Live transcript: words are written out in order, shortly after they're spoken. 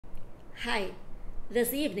Hi,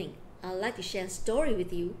 this evening I'd like to share a story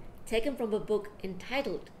with you taken from a book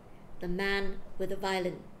entitled The Man with a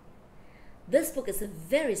Violin. This book is a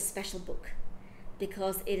very special book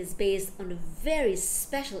because it is based on a very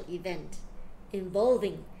special event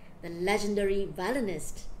involving the legendary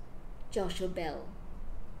violinist Joshua Bell.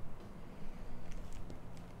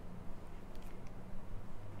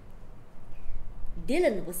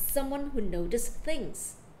 Dylan was someone who noticed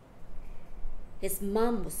things. His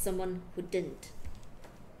mom was someone who didn't.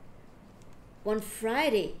 One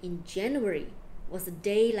Friday in January was a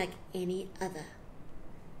day like any other.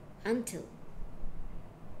 Until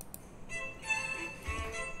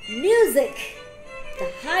music! The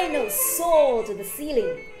high notes soared to the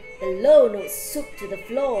ceiling, the low notes swooped to the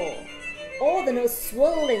floor. All the notes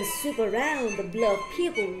swirl and sweep around, the blur of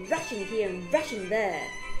people rushing here and rushing there.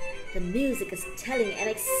 The music is telling an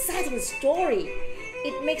exciting story.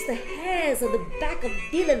 It makes the hairs on the back of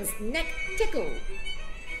Dylan's neck tickle.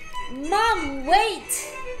 Mom,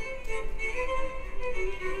 wait!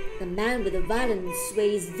 The man with the violin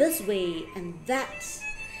sways this way and that.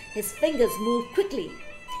 His fingers move quickly.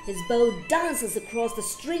 His bow dances across the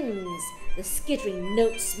strings. The skittering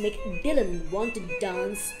notes make Dylan want to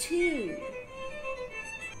dance too.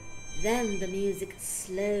 Then the music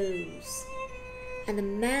slows, and the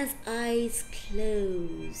man's eyes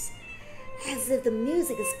close, as if the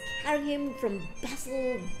music is carrying him from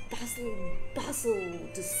bustle, bustle, bustle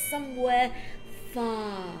to somewhere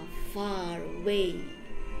far, far away.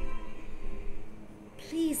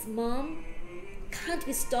 Please, Mom, can't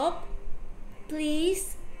we stop?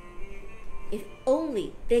 Please? If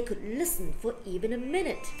only they could listen for even a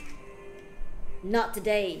minute. Not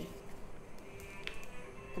today.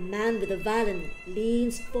 The man with the violin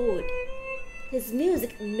leans forward. His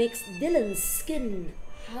music makes Dylan's skin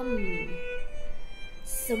hum.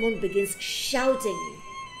 Someone begins shouting,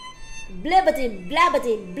 "Blibbity,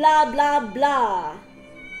 blabbity, blah, blah, blah."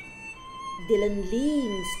 Dylan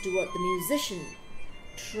leans toward the musician,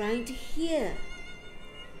 trying to hear.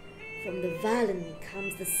 From the violin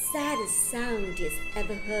comes the saddest sound he has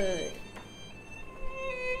ever heard.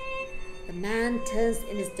 The man turns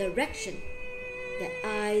in his direction. Their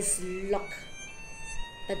eyes lock.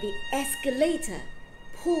 But the escalator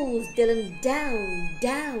pulls Dylan down,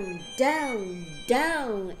 down, down,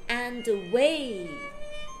 down, and away.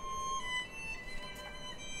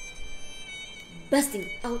 Bursting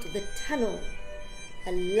out of the tunnel,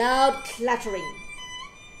 a loud clattering.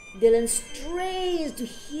 Dylan strains to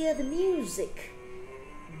hear the music,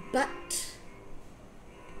 but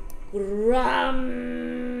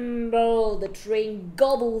grumble, the train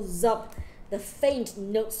gobbles up the faint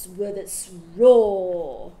notes with its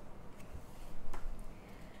roar.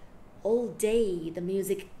 All day the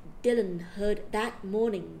music Dylan heard that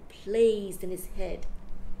morning plays in his head.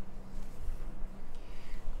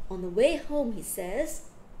 On the way home he says,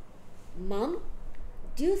 "Mom,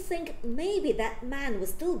 do you think maybe that man will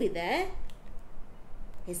still be there?"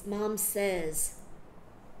 His mom says,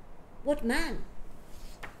 "What man?"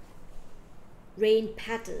 Rain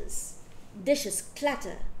patters, dishes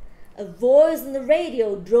clatter. A voice on the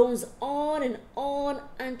radio drones on and on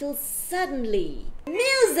until suddenly,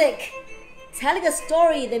 music! Telling a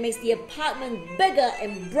story that makes the apartment bigger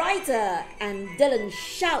and brighter, and Dylan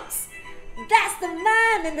shouts, "That's the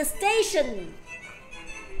man in the station!"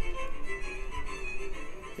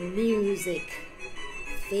 The music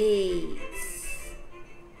fades.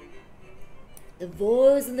 The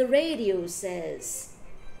voice on the radio says,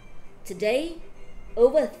 "Today,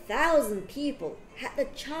 over 1,000 people had the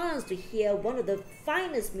chance to hear one of the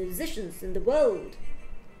finest musicians in the world.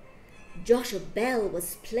 Joshua Bell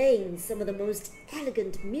was playing some of the most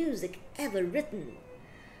elegant music ever written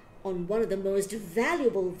on one of the most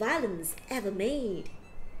valuable violins ever made.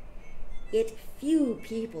 Yet few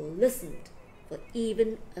people listened for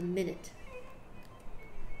even a minute."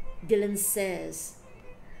 Dylan says,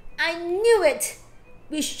 "I knew it!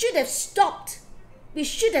 We should have stopped! We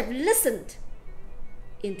should have listened!"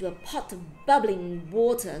 Into a pot of bubbling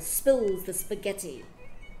water spills the spaghetti.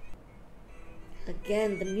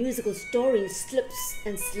 Again the musical story slips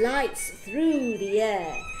and slides through the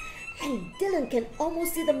air, and Dylan can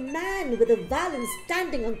almost see the man with the violin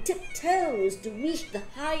standing on tiptoes to reach the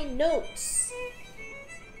high notes.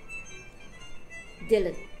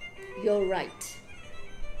 "Dylan, you're right."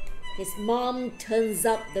 His mom turns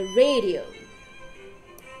up the radio.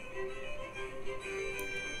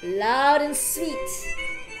 Loud and sweet,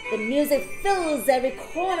 the music fills every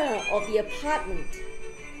corner of the apartment,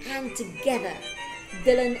 and together,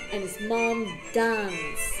 Dylan and his mom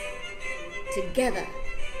dance. Together,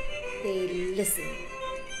 they listen.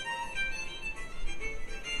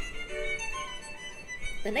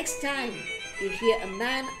 The next time you hear a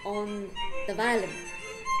man on the violin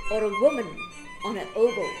or a woman on an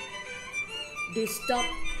oboe, do stop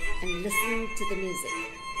and listen to the music.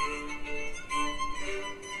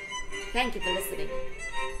 Thank you for listening.